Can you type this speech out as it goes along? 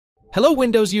Hello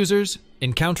Windows users!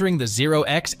 Encountering the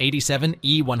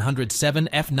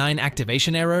 0x87e10bc6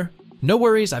 activation error? No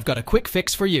worries, I've got a quick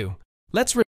fix for you.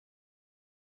 Let's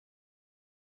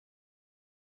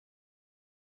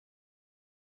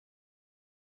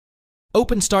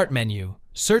open Start menu,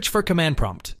 search for Command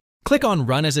Prompt. Click on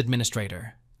Run as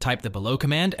Administrator. Type the below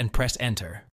command and press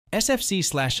Enter.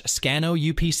 SFC/Scan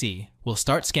OUPC will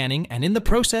start scanning, and in the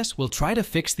process we'll try to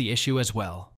fix the issue as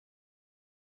well.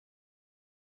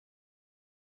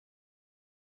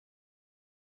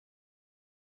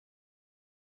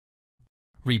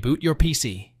 Reboot your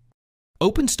PC.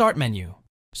 Open Start menu,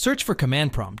 search for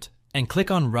Command Prompt, and click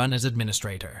on Run as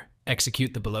Administrator.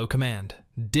 Execute the below command: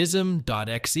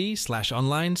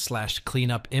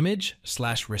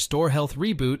 dism.exe/online/cleanupimage/restore health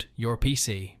reboot your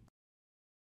PC.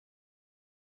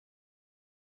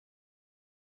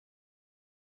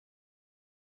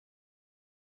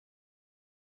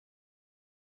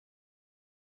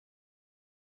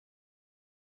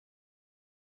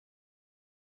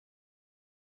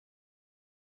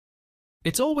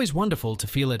 It's always wonderful to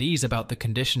feel at ease about the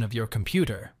condition of your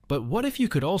computer, but what if you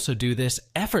could also do this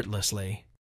effortlessly?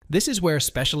 This is where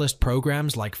specialist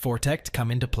programs like Fortect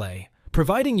come into play,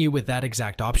 providing you with that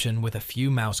exact option with a few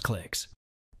mouse clicks.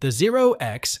 The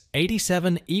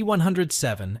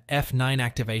 0x87e10bc6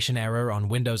 activation error on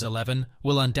Windows 11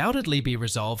 will undoubtedly be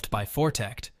resolved by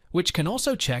Fortect, which can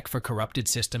also check for corrupted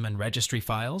system and registry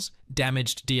files,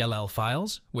 damaged DLL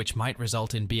files, which might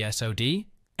result in BSOD,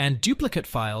 and duplicate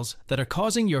files that are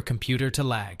causing your computer to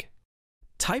lag.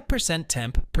 Type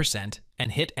 %temp%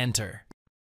 and hit Enter.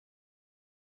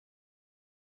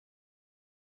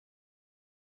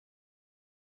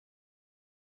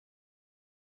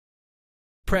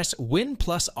 Press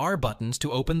Win+R buttons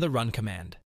to open the Run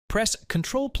command. Press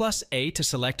Ctrl+A to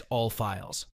select all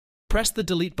files. Press the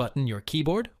Delete button on your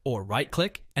keyboard or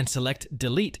right-click and select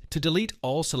Delete to delete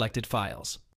all selected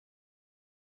files.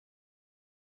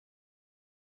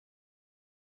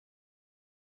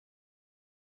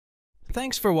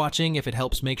 Thanks for watching. If it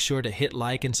helps, make sure to hit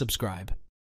like and subscribe.